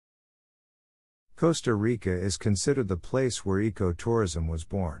Costa Rica is considered the place where ecotourism was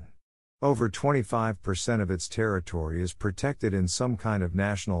born. Over 25% of its territory is protected in some kind of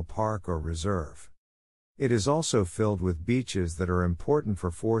national park or reserve. It is also filled with beaches that are important for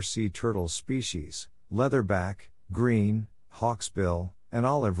 4 sea turtle species: leatherback, green, hawksbill, and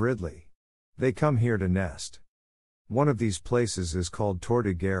olive ridley. They come here to nest. One of these places is called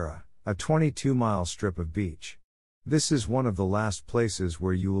Tortuguero, a 22-mile strip of beach. This is one of the last places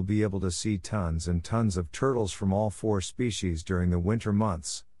where you will be able to see tons and tons of turtles from all 4 species during the winter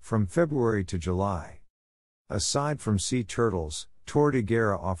months, from February to July. Aside from sea turtles,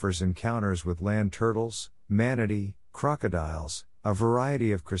 Tortuguero offers encounters with land turtles, manatee, crocodiles, a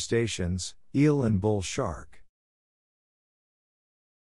variety of crustaceans, eel and bull shark.